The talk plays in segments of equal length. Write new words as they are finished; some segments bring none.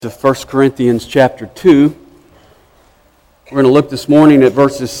To 1 Corinthians chapter 2. We're going to look this morning at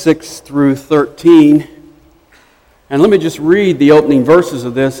verses 6 through 13. And let me just read the opening verses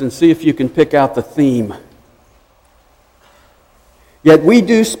of this and see if you can pick out the theme. Yet we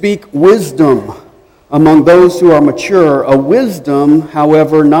do speak wisdom among those who are mature, a wisdom,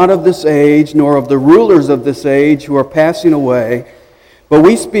 however, not of this age, nor of the rulers of this age who are passing away, but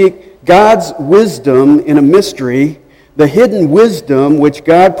we speak God's wisdom in a mystery, the hidden wisdom which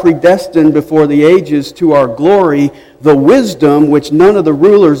God predestined before the ages to our glory, the wisdom which none of the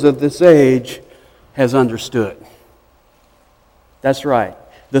rulers of this age has understood. That's right.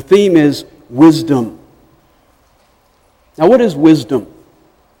 The theme is wisdom. Now, what is wisdom?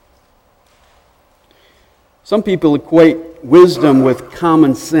 Some people equate wisdom with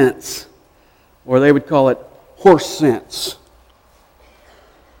common sense, or they would call it horse sense.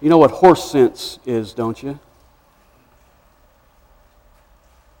 You know what horse sense is, don't you?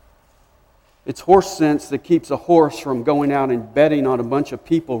 It's horse sense that keeps a horse from going out and betting on a bunch of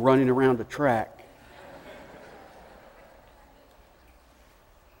people running around a track.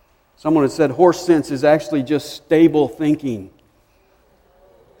 Someone had said horse sense is actually just stable thinking.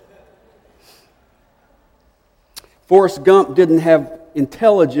 Forrest Gump didn't have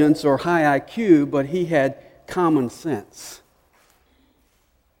intelligence or high IQ, but he had common sense.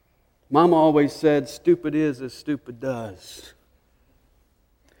 Mama always said, stupid is as stupid does.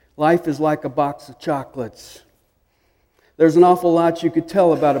 Life is like a box of chocolates. There's an awful lot you could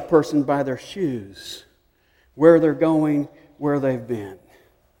tell about a person by their shoes, where they're going, where they've been.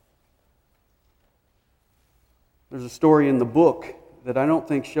 There's a story in the book that I don't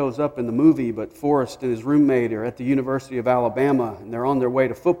think shows up in the movie, but Forrest and his roommate are at the University of Alabama, and they're on their way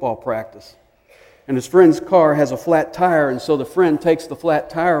to football practice. And his friend's car has a flat tire, and so the friend takes the flat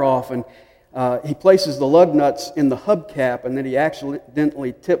tire off, and he places the lug nuts in the hubcap, and then he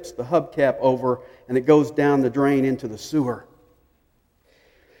accidentally tips the hubcap over, and it goes down the drain into the sewer.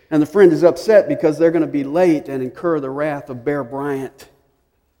 And the friend is upset because they're going to be late and incur the wrath of Bear Bryant.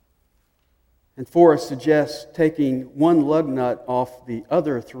 And Forrest suggests taking one lug nut off the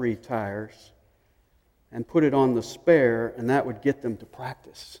other three tires and put it on the spare, and that would get them to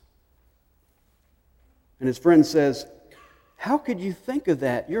practice. And his friend says, "How could you think of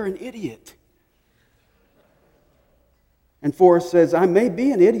that? You're an idiot." And Forrest says, "I may be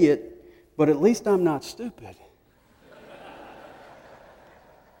an idiot, but at least I'm not stupid."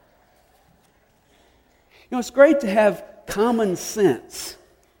 You know, it's great to have common sense,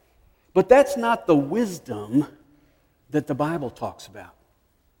 but that's not the wisdom that the Bible talks about.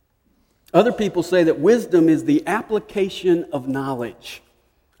 Other people say that wisdom is the application of knowledge.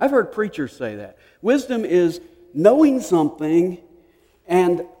 I've heard preachers say that. Wisdom is knowing something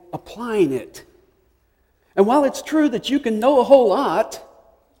and applying it. And while it's true that you can know a whole lot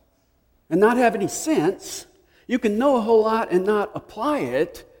and not have any sense, you can know a whole lot and not apply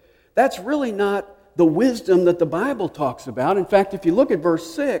it, that's really not the wisdom that the Bible talks about. In fact, if you look at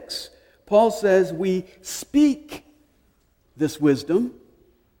verse 6, Paul says we speak this wisdom.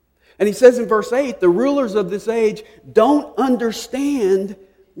 And he says in verse 8, the rulers of this age don't understand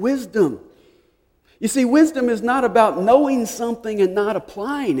wisdom. You see, wisdom is not about knowing something and not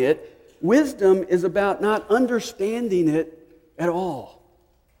applying it. Wisdom is about not understanding it at all.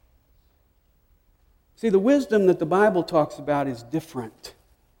 See, the wisdom that the Bible talks about is different.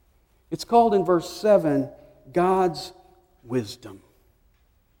 It's called in verse 7, God's wisdom.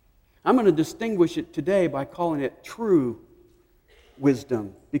 I'm going to distinguish it today by calling it true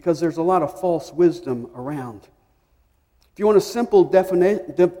wisdom, because there's a lot of false wisdom around. If you want a simple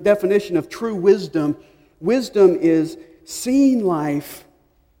definition of true wisdom, wisdom is seeing life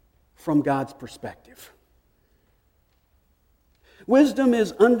from God's perspective. Wisdom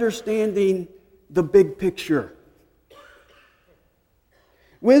is understanding the big picture.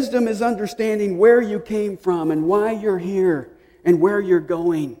 Wisdom is understanding where you came from and why you're here and where you're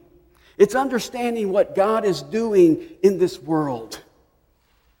going. It's understanding what God is doing in this world.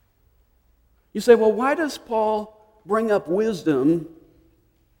 You say, well, why does Paul bring up wisdom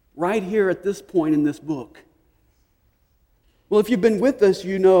right here at this point in this book? Well, if you've been with us,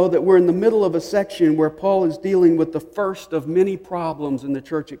 you know that we're in the middle of a section where Paul is dealing with the first of many problems in the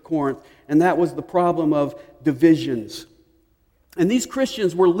church at Corinth, and that was the problem of divisions. And these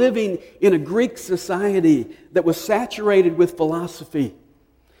Christians were living in a Greek society that was saturated with philosophy.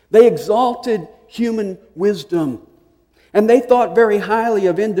 They exalted human wisdom, and they thought very highly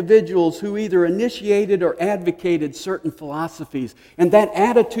of individuals who either initiated or advocated certain philosophies, and that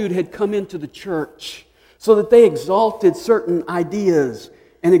attitude had come into the church, so that they exalted certain ideas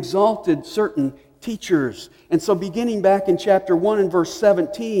and exalted certain teachers. And so beginning back in chapter 1 and verse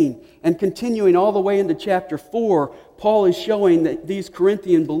 17 and continuing all the way into chapter 4, Paul is showing that these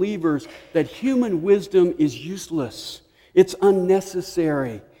Corinthian believers that human wisdom is useless. It's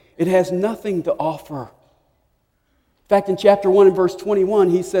unnecessary. It has nothing to offer. In fact, in chapter 1 and verse 21,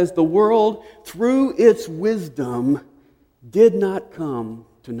 he says, the world, through its wisdom, did not come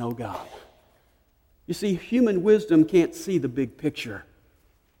to know God. You see, human wisdom can't see the big picture.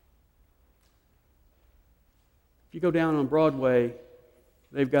 If you go down on Broadway,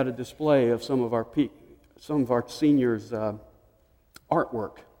 they've got a display of some of our seniors'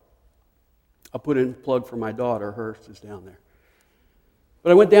 artwork. I'll put in a plug for my daughter. Hers is down there.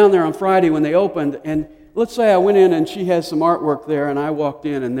 But I went down there on Friday when they opened, and let's say I went in and she has some artwork there, and I walked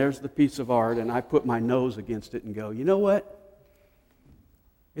in and there's the piece of art, and I put my nose against it and go, you know what?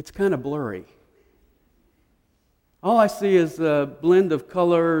 It's kind of blurry. All I see is a blend of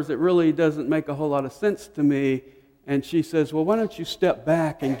colors. It really doesn't make a whole lot of sense to me. And she says, well, why don't you step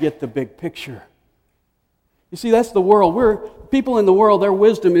back and get the big picture? You see, that's the world. People in the world, their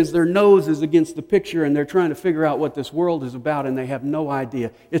wisdom is their nose is against the picture, and they're trying to figure out what this world is about, and they have no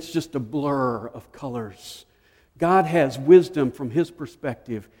idea. It's just a blur of colors. God has wisdom from His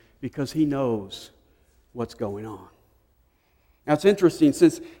perspective because He knows what's going on. Now, it's interesting,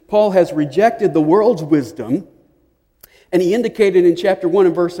 since Paul has rejected the world's wisdom, and he indicated in chapter 1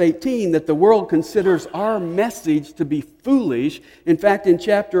 and verse 18 that the world considers our message to be foolish. In fact, in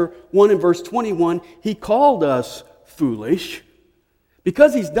chapter 1 and verse 21, he called us foolish.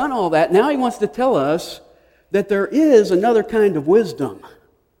 Because he's done all that, now he wants to tell us that there is another kind of wisdom.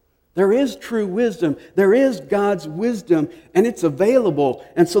 There is true wisdom. There is God's wisdom, and it's available.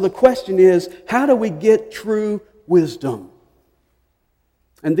 And so the question is, how do we get true wisdom?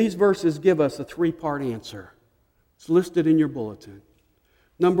 And these verses give us a three-part answer. It's listed in your bulletin.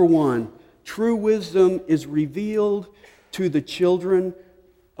 Number 1, true wisdom is revealed to the children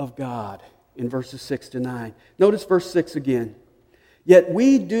of God in verses 6 to 9. Notice verse 6 again. Yet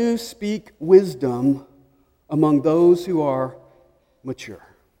we do speak wisdom among those who are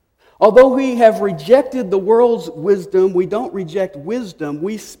mature. Although we have rejected the world's wisdom, we don't reject wisdom.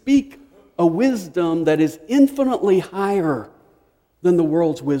 We speak a wisdom that is infinitely higher than the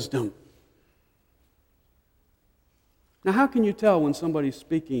world's wisdom. Now, how can you tell when somebody's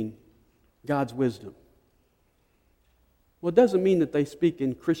speaking God's wisdom? Well, it doesn't mean that they speak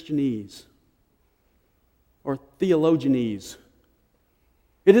in Christianese or theologianese.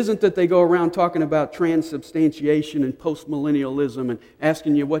 It isn't that they go around talking about transubstantiation and postmillennialism and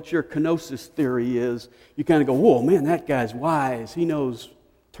asking you what your kenosis theory is. You kind of go, whoa, man, that guy's wise. He knows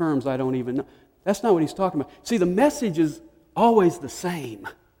terms I don't even know. That's not what he's talking about. See, the message is always the same.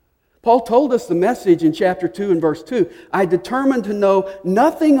 Paul told us the message in chapter 2 and verse 2. I determined to know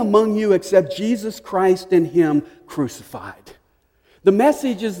nothing among you except Jesus Christ and Him crucified. The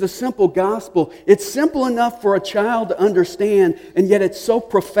message is the simple gospel. It's simple enough for a child to understand, and yet it's so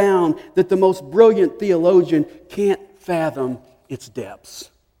profound that the most brilliant theologian can't fathom its depths.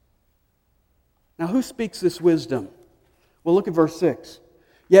 Now, who speaks this wisdom? Well, look at verse 6.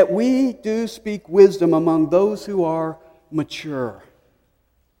 Yet we do speak wisdom among those who are mature.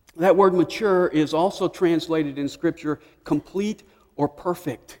 That word mature is also translated in Scripture complete or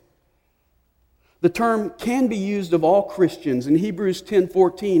perfect. The term can be used of all Christians. In Hebrews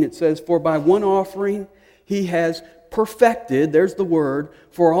 10:14 it says, for by one offering He has perfected, there's the word,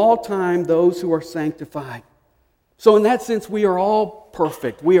 for all time those who are sanctified. So in that sense we are all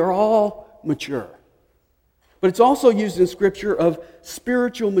perfect. We are all mature. But it's also used in Scripture of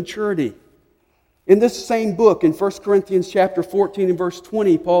spiritual maturity. In this same book, in 1 Corinthians chapter 14 and verse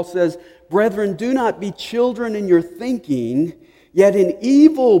 20, Paul says, brethren, do not be children in your thinking, yet in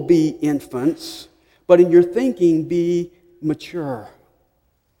evil be infants, but in your thinking be mature.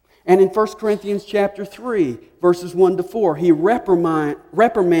 And in 1 Corinthians chapter 3, verses 1 to 4, he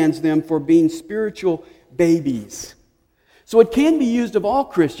reprimands them for being spiritual babies. So it can be used of all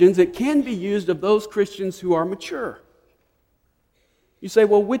Christians. It can be used of those Christians who are mature. You say,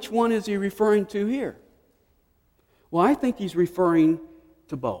 well, which one is he referring to here? Well, I think he's referring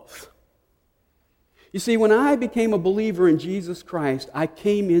to both. You see, when I became a believer in Jesus Christ, I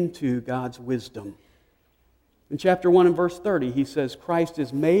came into God's wisdom. In chapter 1 and verse 30, he says, Christ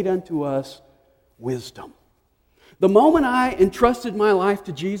is made unto us wisdom. The moment I entrusted my life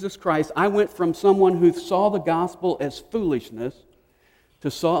to Jesus Christ, I went from someone who saw the gospel as foolishness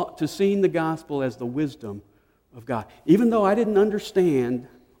to seeing the gospel as the wisdom of God. Even though I didn't understand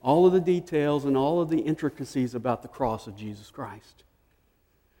all of the details and all of the intricacies about the cross of Jesus Christ.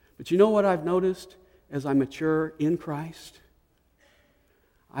 But you know what I've noticed as I mature in Christ?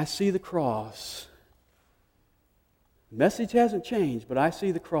 I see the cross The message hasn't changed, but I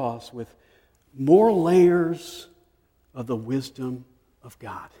see the cross with more layers of the wisdom of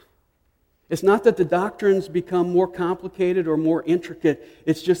God. It's not that the doctrines become more complicated or more intricate.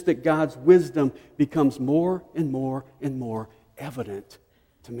 It's just that God's wisdom becomes more and more and more evident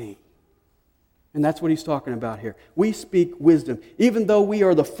to me. And that's what he's talking about here. We speak wisdom. Even though we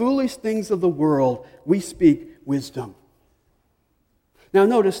are the foolish things of the world, we speak wisdom. Now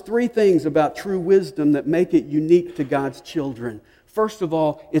notice three things about true wisdom that make it unique to God's children. First of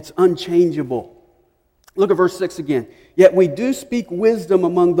all, it's unchangeable. Look at verse 6 again. Yet we do speak wisdom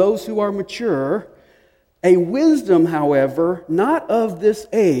among those who are mature, a wisdom, however, not of this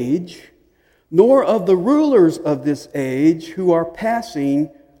age, nor of the rulers of this age who are passing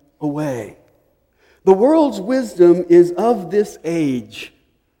away. The world's wisdom is of this age.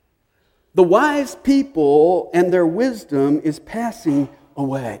 The wise people and their wisdom is passing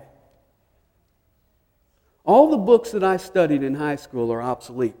away. All the books that I studied in high school are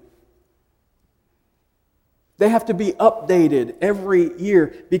obsolete. They have to be updated every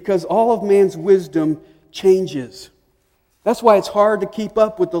year because all of man's wisdom changes. That's why it's hard to keep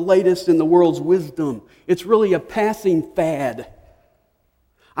up with the latest in the world's wisdom. It's really a passing fad.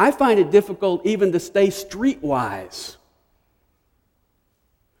 I find it difficult even to stay streetwise.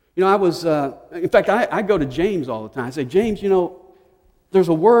 You know, in fact, I go to James all the time. I say, James, you know, there's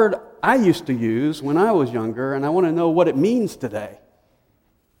a word I used to use when I was younger, and I want to know what it means today.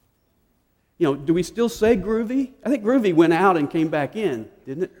 You know, do we still say groovy? I think groovy went out and came back in,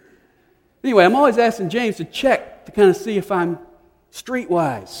 didn't it? Anyway, I'm always asking James to check to kind of see if I'm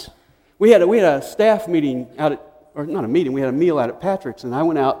streetwise. We had a staff meeting out at, or not a meeting, we had a meal out at Patrick's, and I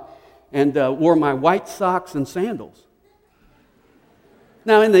went out and wore my white socks and sandals.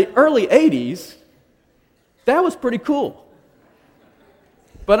 Now, in the early 80s, that was pretty cool.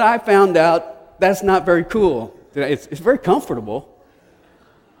 But I found out that's not very cool. It's very comfortable,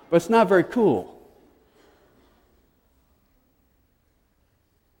 but it's not very cool.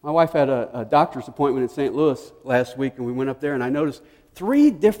 My wife had a doctor's appointment in St. Louis last week, and we went up there, and I noticed 3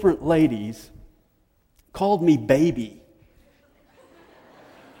 different ladies called me baby.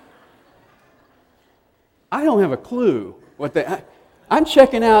 I don't have a clue what they... I'm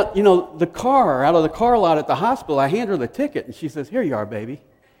checking out, you know, the car, out of the car lot at the hospital. I hand her the ticket, and she says, "Here you are, baby."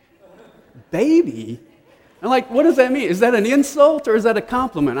 Baby? I'm like, what does that mean? Is that an insult or is that a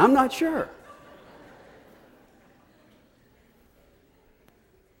compliment? I'm not sure.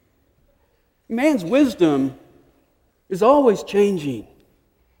 Man's wisdom is always changing,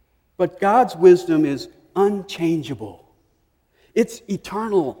 but God's wisdom is unchangeable. It's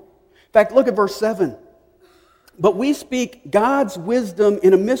eternal. In fact, look at verse 7. But we speak God's wisdom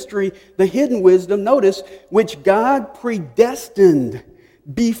in a mystery, the hidden wisdom, notice, which God predestined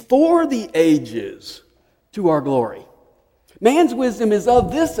before the ages to our glory. Man's wisdom is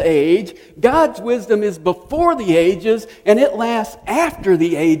of this age. God's wisdom is before the ages, and it lasts after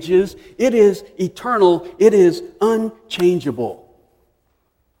the ages. It is eternal. It is unchangeable.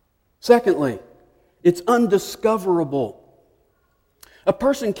 Secondly, it's undiscoverable. A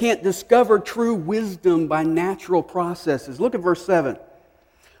person can't discover true wisdom by natural processes. Look at verse 7.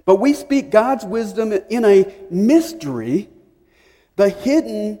 But we speak God's wisdom in a mystery, the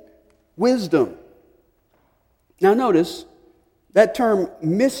hidden wisdom. Now notice, that term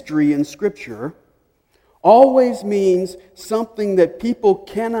mystery in Scripture always means something that people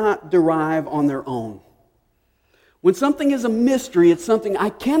cannot derive on their own. When something is a mystery, it's something I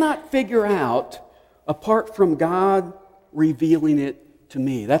cannot figure out apart from God revealing it to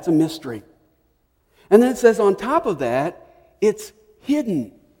me. That's a mystery. And then it says on top of that, it's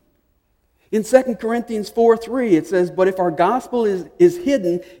hidden. In 2 Corinthians 4:3, it says, "But if our gospel is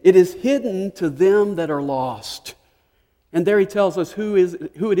hidden, it is hidden to them that are lost." And there he tells us who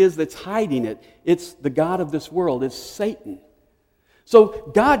it is that's hiding it. It's the god of this world. It's Satan. So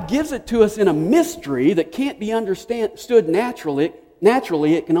God gives it to us in a mystery that can't be understood naturally.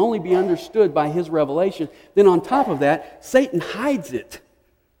 Naturally, it can only be understood by his revelation. Then on top of that, Satan hides it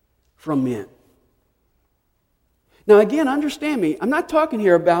from men. Now again, understand me, I'm not talking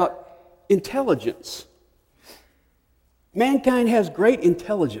here about intelligence. Mankind has great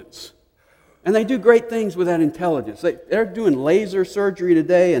intelligence, and they do great things with that intelligence. They're doing laser surgery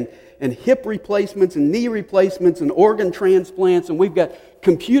today, and hip replacements, and knee replacements, and organ transplants, and we've got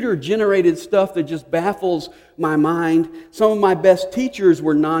computer-generated stuff that just baffles my mind. Some of my best teachers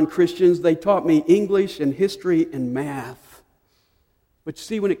were non-Christians. They taught me English and history and math. But you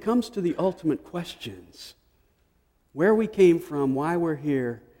see, when it comes to the ultimate questions, where we came from, why we're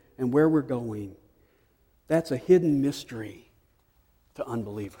here, and where we're going, that's a hidden mystery to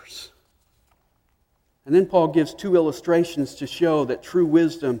unbelievers. And then Paul gives two illustrations to show that true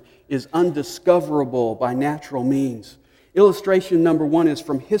wisdom is undiscoverable by natural means. Illustration number one is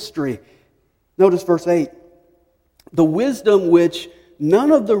from history. Notice verse 8. The wisdom which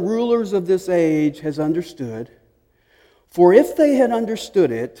none of the rulers of this age has understood, for if they had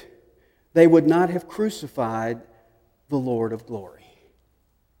understood it, they would not have crucified the Lord of glory.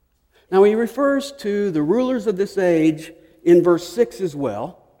 Now he refers to the rulers of this age in verse 6 as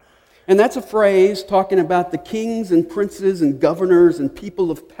well. And that's a phrase talking about the kings and princes and governors and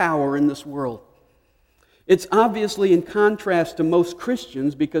people of power in this world. It's obviously in contrast to most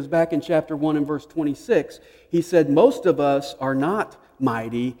Christians, because back in chapter 1 and verse 26, he said most of us are not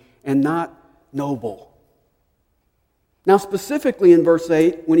mighty and not noble. Now specifically in verse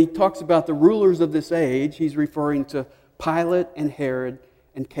 8, when he talks about the rulers of this age, he's referring to Pilate and Herod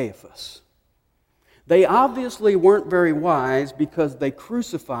and Caiaphas. They obviously weren't very wise because they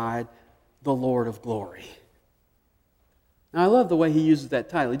crucified the Lord of glory. Now I love the way he uses that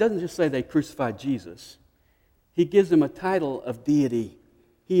title. He doesn't just say they crucified Jesus. He gives him a title of deity.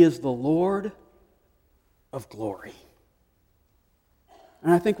 He is the Lord of glory.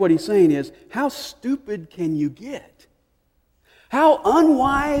 And I think what he's saying is, how stupid can you get? How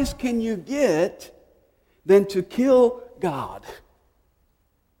unwise can you get than to kill God?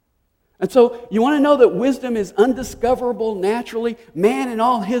 And so you want to know that wisdom is undiscoverable naturally? Man in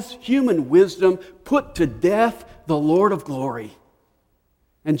all his human wisdom put to death the Lord of glory.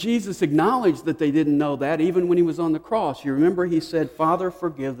 And Jesus acknowledged that they didn't know that even when he was on the cross. You remember he said, Father,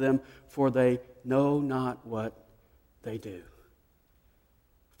 forgive them, for they know not what they do.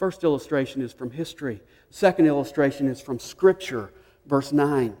 First illustration is from history. Second illustration is from Scripture, verse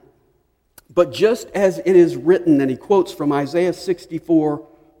 9. But just as it is written, and he quotes from Isaiah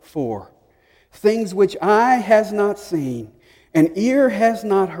 64:4, things which eye has not seen, and ear has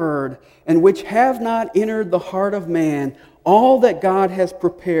not heard, and which have not entered the heart of man, all that God has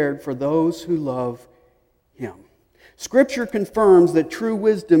prepared for those who love Him. Scripture confirms that true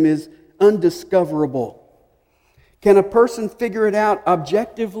wisdom is undiscoverable. Can a person figure it out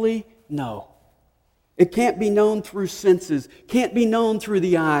objectively? No. It can't be known through senses, can't be known through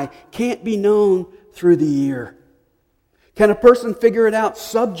the eye, can't be known through the ear. Can a person figure it out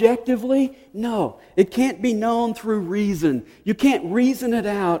subjectively? No. It can't be known through reason. You can't reason it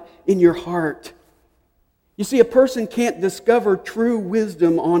out in your heart. You see, a person can't discover true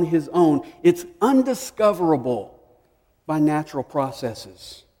wisdom on his own. It's undiscoverable by natural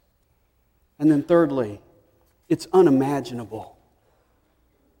processes. And then thirdly, it's unimaginable.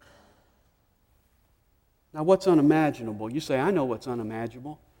 Now, what's unimaginable? You say, I know what's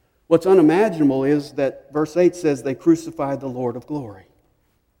unimaginable. What's unimaginable is that verse 8 says they crucified the Lord of glory.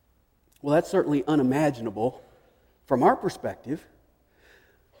 Well, that's certainly unimaginable from our perspective.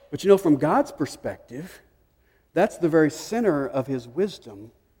 But you know, from God's perspective, that's the very center of His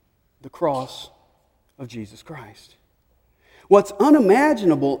wisdom, the cross of Jesus Christ. What's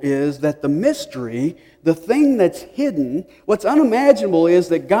unimaginable is that the mystery, the thing that's hidden, what's unimaginable is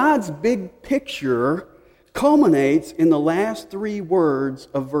that God's big picture culminates in the last three words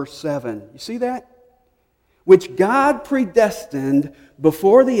of verse 7. You see that? Which God predestined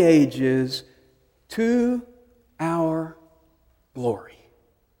before the ages to our glory.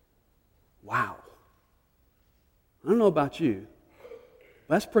 Wow. I don't know about you,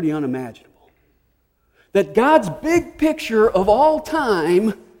 but that's pretty unimaginable. That God's big picture of all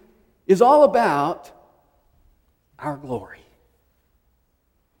time is all about our glory.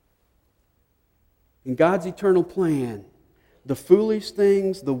 In God's eternal plan, the foolish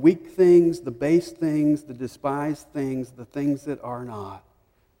things, the weak things, the base things, the despised things, the things that are not,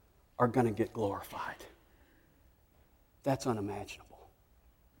 are going to get glorified. That's unimaginable.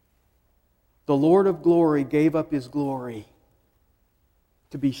 The Lord of glory gave up His glory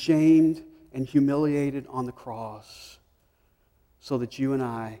to be shamed and humiliated on the cross so that you and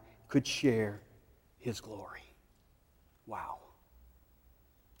I could share His glory. Wow.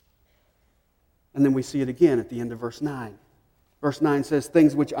 And then we see it again at the end of verse 9. Verse 9 says,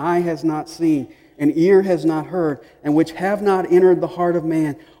 things which eye has not seen, and ear has not heard, and which have not entered the heart of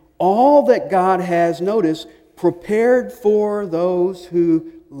man, all that God has, notice, prepared for those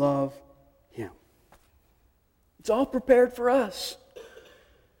who love Him. It's all prepared for us.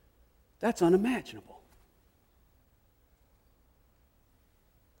 That's unimaginable.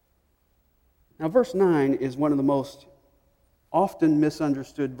 Now, verse 9 is one of the most often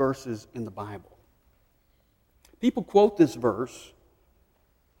misunderstood verses in the Bible. People quote this verse,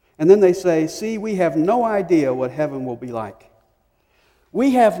 and then they say, see, we have no idea what heaven will be like.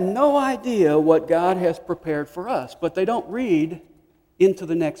 We have no idea what God has prepared for us, but they don't read into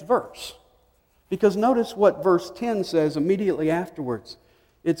the next verse. Because notice what verse 10 says immediately afterwards.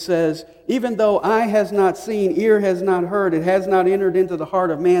 It says, even though eye has not seen, ear has not heard, it has not entered into the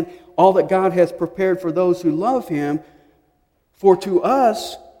heart of man, all that God has prepared for those who love Him, for to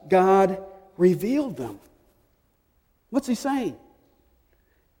us God revealed them. What's He saying?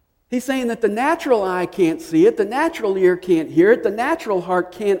 He's saying that the natural eye can't see it, the natural ear can't hear it, the natural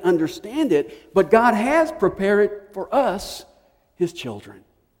heart can't understand it, but God has prepared it for us, His children.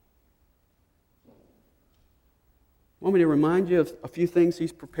 Want me to remind you of a few things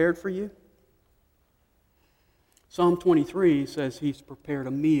He's prepared for you? Psalm 23 says He's prepared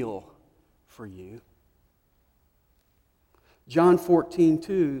a meal for you. John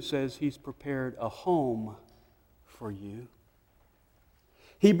 14:2 says He's prepared a home for you.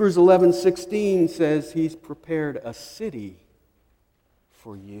 Hebrews 11:16 says He's prepared a city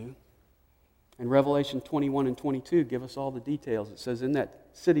for you. And Revelation 21 and 22 give us all the details. It says in that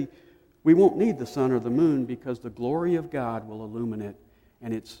city, we won't need the sun or the moon because the glory of God will illumine it,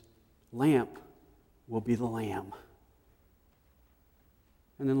 and its lamp will be the Lamb.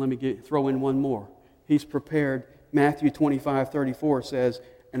 And then let me throw in one more. He's prepared, Matthew 25:34 says,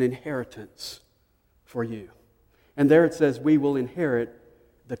 an inheritance for you. And there it says, we will inherit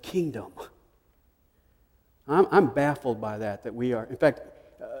the kingdom. I'm baffled by that we are. In fact,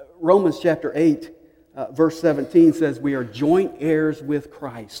 Romans chapter 8, verse 17 says we are joint heirs with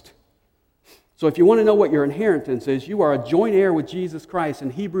Christ. So if you want to know what your inheritance is, you are a joint heir with Jesus Christ.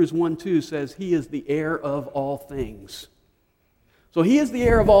 And Hebrews 1:2 says He is the heir of all things. So He is the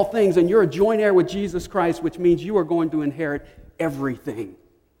heir of all things, and you're a joint heir with Jesus Christ, which means you are going to inherit everything.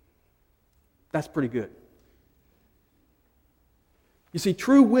 That's pretty good. You see,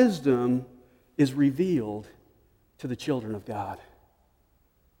 true wisdom is revealed to the children of God.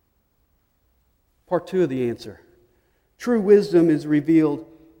 Part 2 of the answer. True wisdom is revealed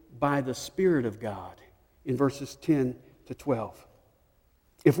by the Spirit of God in verses 10 to 12.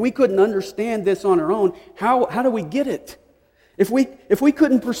 If we couldn't understand this on our own, how do we get it? If we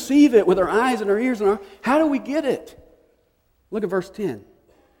couldn't perceive it with our eyes and our ears, how do we get it? Look at verse 10.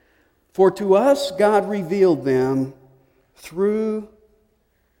 For to us God revealed them through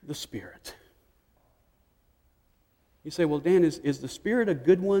the Spirit. You say, well, Dan, is the Spirit a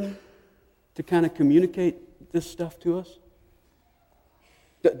good one to kind of communicate this stuff to us?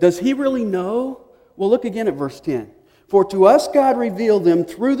 Does He really know? Well, look again at verse 10. For to us God revealed them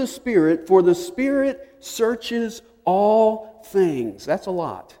through the Spirit, for the Spirit searches all things. That's a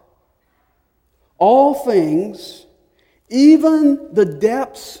lot. All things, even the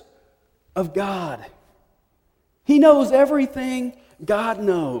depths of God. He knows everything God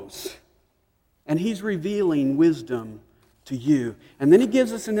knows. And He's revealing wisdom to you. And then He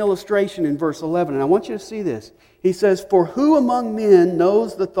gives us an illustration in verse 11. And I want you to see this. He says, for who among men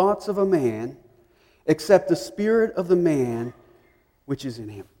knows the thoughts of a man except the spirit of the man which is in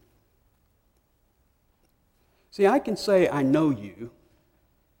him? See, I can say I know you,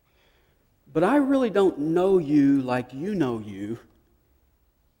 but I really don't know you like you know you,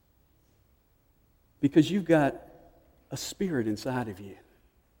 because you've got a spirit inside of you.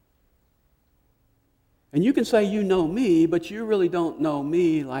 And you can say you know me, but you really don't know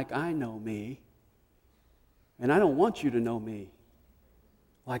me like I know me. And I don't want you to know me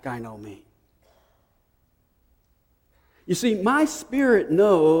like I know me. You see, my spirit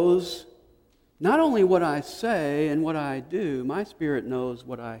knows not only what I say and what I do, my spirit knows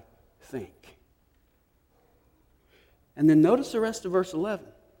what I think. And then notice the rest of verse 11.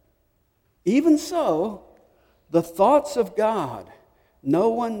 Even so, the thoughts of God no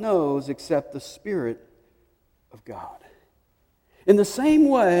one knows except the Spirit of God. In the same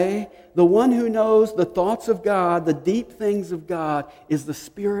way, the one who knows the thoughts of God, the deep things of God, is the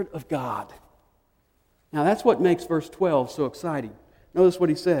Spirit of God. Now that's what makes verse 12 so exciting. Notice what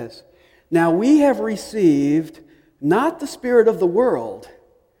he says. Now we have received not the spirit of the world,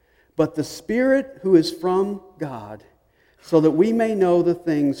 but the Spirit who is from God, so that we may know the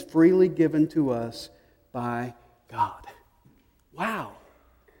things freely given to us by God. Wow.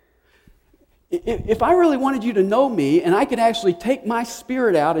 If I really wanted you to know me, and I could actually take my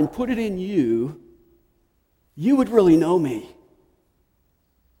spirit out and put it in you, you would really know me.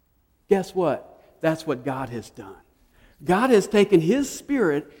 Guess what? That's what God has done. God has taken His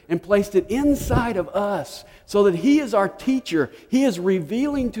Spirit and placed it inside of us so that He is our teacher. He is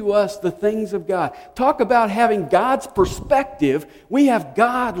revealing to us the things of God. Talk about having God's perspective. We have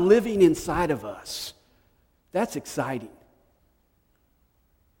God living inside of us. That's exciting.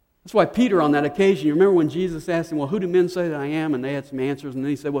 That's why Peter on that occasion, you remember when Jesus asked him, well, who do men say that I am? And they had some answers. And then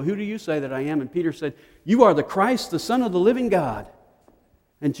he said, well, who do you say that I am? And Peter said, you are the Christ, the Son of the living God.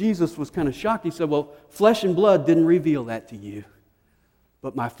 And Jesus was kind of shocked. He said, well, flesh and blood didn't reveal that to you,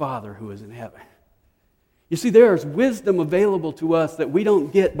 but my Father who is in heaven. You see, there's wisdom available to us that we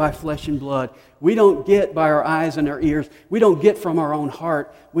don't get by flesh and blood. We don't get by our eyes and our ears. We don't get from our own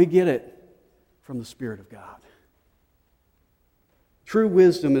heart. We get it from the Spirit of God. True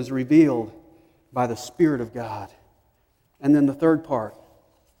wisdom is revealed by the Spirit of God. And then the third part,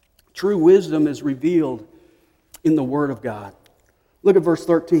 true wisdom is revealed in the Word of God. Look at verse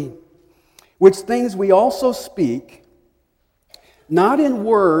 13. Which things we also speak, not in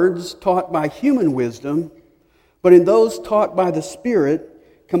words taught by human wisdom, but in those taught by the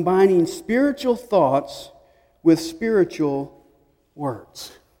Spirit, combining spiritual thoughts with spiritual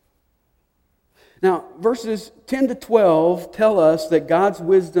words. Now, verses 10 to 12 tell us that God's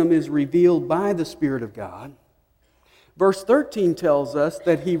wisdom is revealed by the Spirit of God. Verse 13 tells us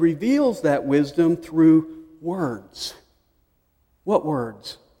that He reveals that wisdom through words. What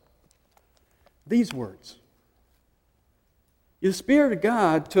words? These words. The Spirit of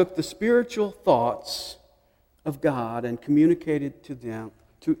God took the spiritual thoughts of God and communicated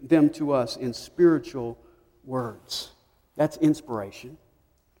them to us in spiritual words. That's inspiration.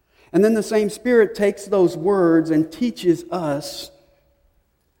 And then the same Spirit takes those words and teaches us.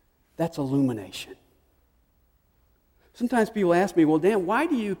 That's illumination. Sometimes people ask me, well, Dan, why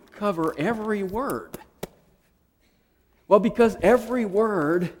do you cover every word? Well, because every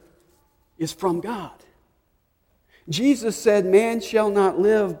word is from God. Jesus said, man shall not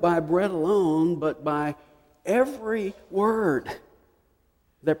live by bread alone, but by every word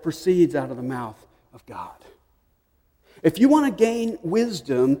that proceeds out of the mouth of God. If you want to gain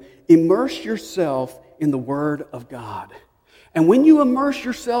wisdom, immerse yourself in the Word of God. And when you immerse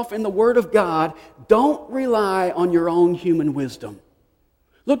yourself in the Word of God, don't rely on your own human wisdom.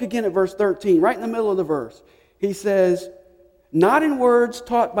 Look again at verse 13, right in the middle of the verse. He says, not in words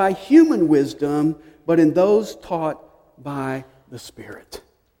taught by human wisdom, but in those taught by the Spirit.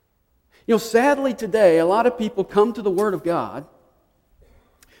 You know, sadly today, a lot of people come to the Word of God,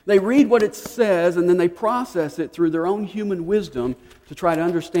 they read what it says, and then they process it through their own human wisdom to try to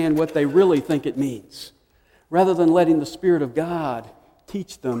understand what they really think it means, rather than letting the Spirit of God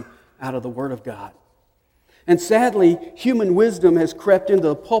teach them out of the Word of God. And sadly, human wisdom has crept into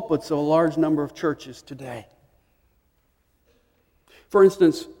the pulpits of a large number of churches today. For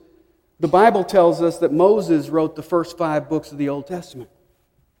instance, the Bible tells us that Moses wrote the first 5 books of the Old Testament.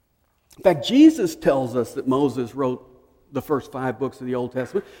 In fact, Jesus tells us that Moses wrote the first 5 books of the Old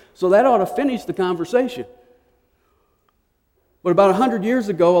Testament, so that ought to finish the conversation. But about 100 years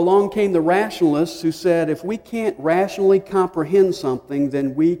ago, along came the rationalists who said, if we can't rationally comprehend something,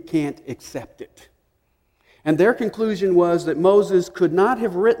 then we can't accept it. And their conclusion was that Moses could not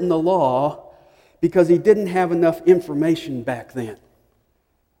have written the law because he didn't have enough information back then.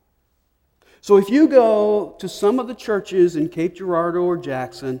 So if you go to some of the churches in Cape Girardeau or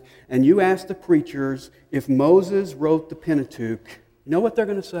Jackson and you ask the preachers if Moses wrote the Pentateuch, you know what they're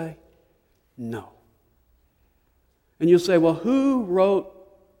going to say? No. And you'll say, well, who wrote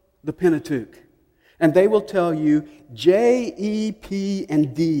the Pentateuch? And they will tell you J, E, P,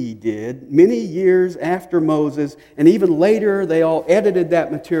 and D did many years after Moses, and even later they all edited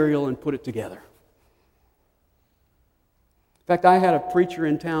that material and put it together. In fact, I had a preacher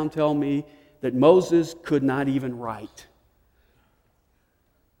in town tell me that Moses could not even write.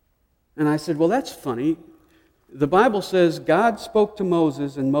 And I said, well, that's funny. The Bible says God spoke to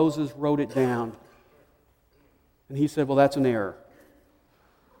Moses and Moses wrote it down. And he said, well, that's an error.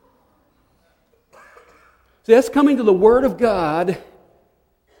 See, that's coming to the Word of God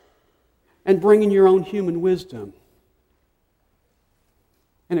and bringing your own human wisdom.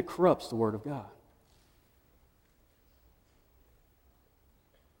 And it corrupts the Word of God.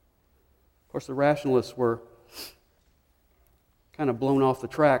 Of course, the rationalists were kind of blown off the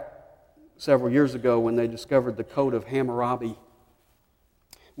track several years ago when they discovered the Code of Hammurabi,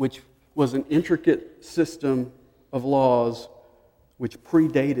 which was an intricate system of laws which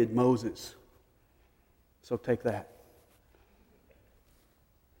predated Moses. So take that.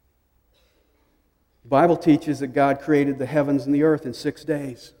 The Bible teaches that God created the heavens and the earth in 6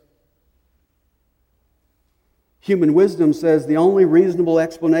 days. Human wisdom says the only reasonable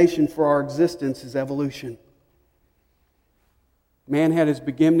explanation for our existence is evolution. Man had his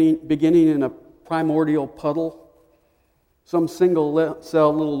beginning in a primordial puddle. Some single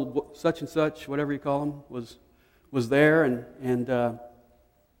cell, little such and such, whatever you call them, was there, and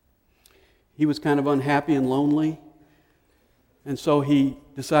he was kind of unhappy and lonely. And so he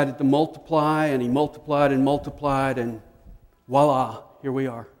decided to multiply, and he multiplied and multiplied, and voila, here we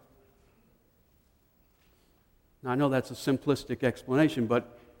are. Now, I know that's a simplistic explanation,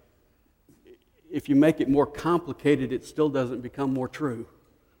 but if you make it more complicated, it still doesn't become more true.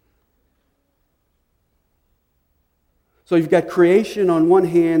 So you've got creation on one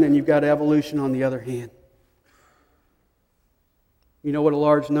hand and you've got evolution on the other hand. You know what a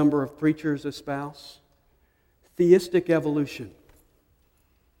large number of preachers espouse? Theistic evolution.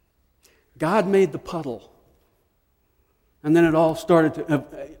 God made the puddle. And then it all started to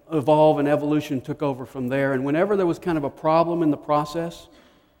evolve and evolution took over from there. And whenever there was kind of a problem in the process,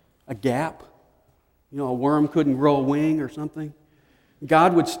 a gap, a worm couldn't grow a wing or something,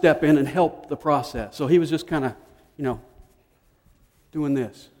 God would step in and help the process. So he was just kind of, doing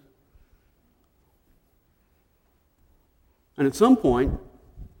this. And at some point,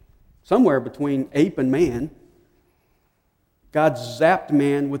 somewhere between ape and man, God zapped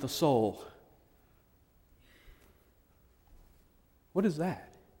man with a soul. What is that?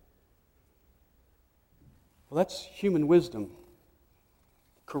 Well, that's human wisdom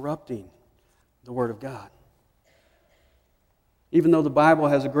corrupting the Word of God. Even though the Bible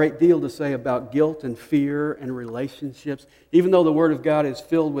has a great deal to say about guilt and fear and relationships, even though the Word of God is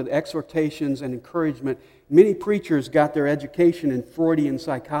filled with exhortations and encouragement, many preachers got their education in Freudian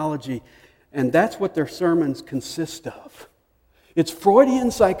psychology, and that's what their sermons consist of. It's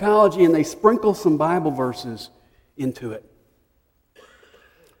Freudian psychology, and they sprinkle some Bible verses into it.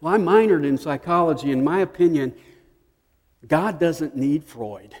 Well, I minored in psychology. In my opinion, God doesn't need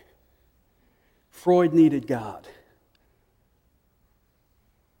Freud. Freud needed God.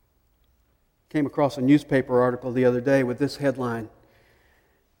 Came across a newspaper article the other day with this headline: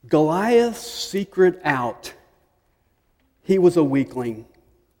 Goliath's secret out. He was a weakling.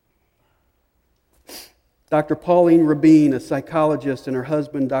 Dr. Pauline Rabin, a psychologist, and her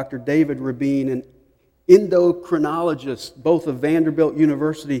husband, Dr. David Rabin, an endocrinologist, both of Vanderbilt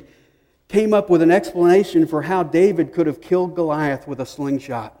University, came up with an explanation for how David could have killed Goliath with a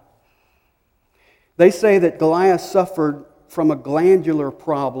slingshot. They say that Goliath suffered from a glandular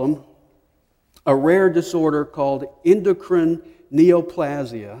problem, a rare disorder called endocrine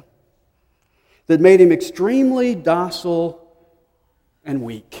neoplasia, that made him extremely docile and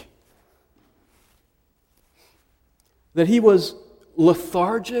weak. That he was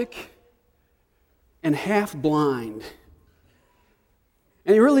lethargic and half blind.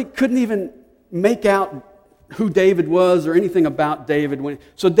 And he really couldn't even make out who David was or anything about David.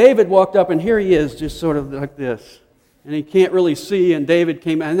 So David walked up, and here he is, just sort of like this. And he can't really see, and David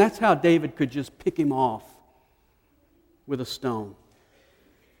came out. And that's how David could just pick him off with a stone.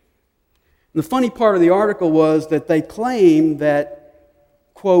 And the funny part of the article was that they claim that,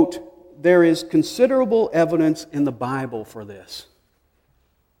 quote, there is considerable evidence in the Bible for this.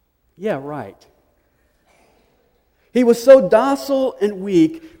 Yeah, right. He was so docile and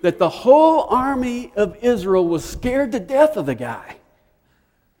weak that the whole army of Israel was scared to death of the guy.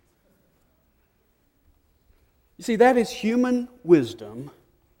 You see, that is human wisdom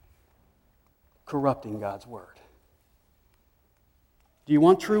corrupting God's Word. Do you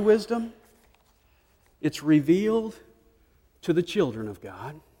want true wisdom? It's revealed to the children of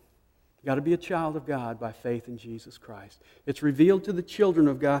God. You've got to be a child of God by faith in Jesus Christ. It's revealed to the children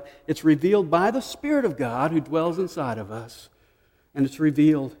of God. It's revealed by the Spirit of God who dwells inside of us. And it's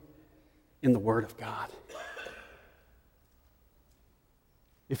revealed in the Word of God.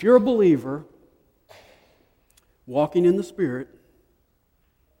 If you're a believer walking in the Spirit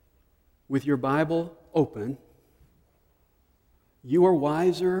with your Bible open, you are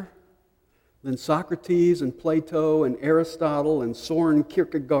wiser than Socrates and Plato and Aristotle and Soren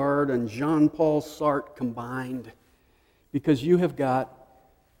Kierkegaard and Jean-Paul Sartre combined, because you have got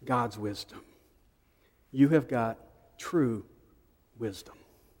God's wisdom. You have got true wisdom.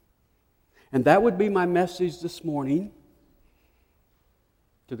 And that would be my message this morning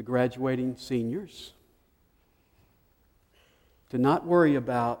to the graduating seniors. To not worry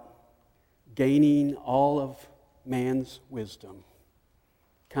about gaining all of man's wisdom.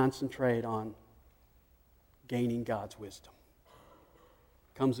 Concentrate on gaining God's wisdom.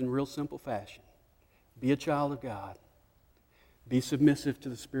 It comes in real simple fashion. Be a child of God. Be submissive to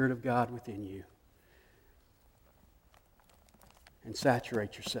the Spirit of God within you. And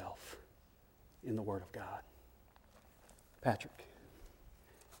saturate yourself in the Word of God. Patrick.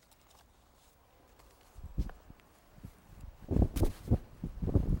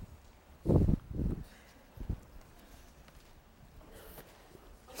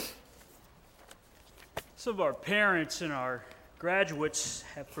 Some of our parents and our graduates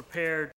have prepared